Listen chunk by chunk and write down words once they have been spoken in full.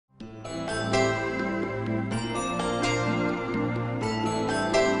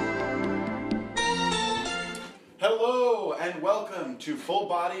Hello and welcome to Full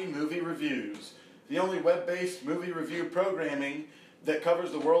Body Movie Reviews, the only web-based movie review programming that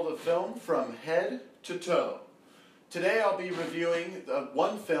covers the world of film from head to toe. Today I'll be reviewing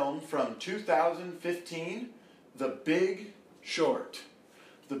one film from 2015, The Big Short.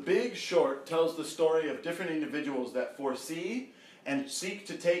 The Big Short tells the story of different individuals that foresee and seek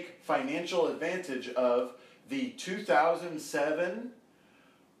to take financial advantage of the 2007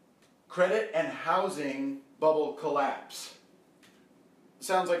 credit and housing bubble collapse.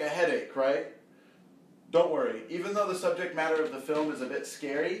 Sounds like a headache, right? Don't worry, even though the subject matter of the film is a bit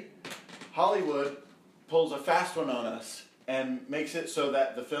scary, Hollywood pulls a fast one on us and makes it so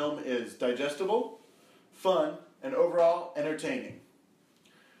that the film is digestible, fun, and overall entertaining.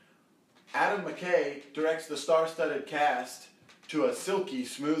 Adam McKay directs the star-studded cast to a silky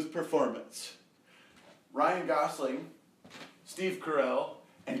smooth performance. Ryan Gosling, Steve Carell,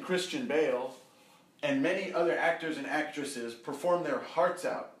 and Christian Bale, and many other actors and actresses perform their hearts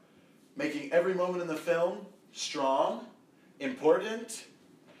out, making every moment in the film strong, important,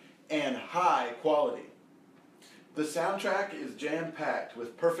 and high quality. The soundtrack is jam-packed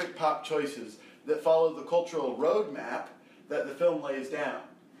with perfect pop choices that follow the cultural roadmap that the film lays down.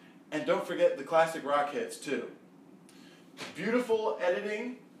 And don't forget the classic rock hits too. Beautiful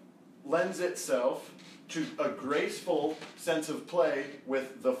editing lends itself to a graceful sense of play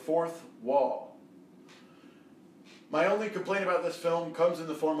with the fourth wall. My only complaint about this film comes in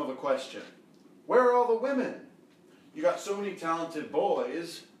the form of a question. Where are all the women? You got so many talented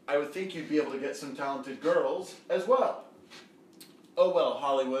boys, I would think you'd be able to get some talented girls as well. Oh well,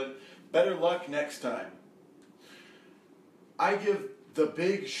 Hollywood, better luck next time. I give The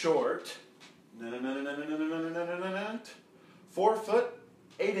Big Short 4 foot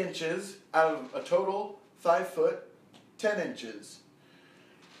 8 inches out of a total 5 foot 10 inches.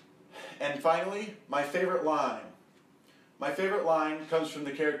 And finally, my favorite line. My favorite line comes from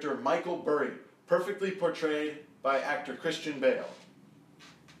the character Michael Burry, perfectly portrayed by actor Christian Bale.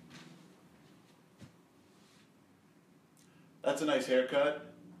 That's a nice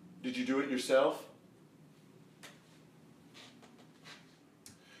haircut. Did you do it yourself?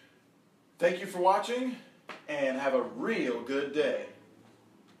 Thank you for watching, and have a real good day.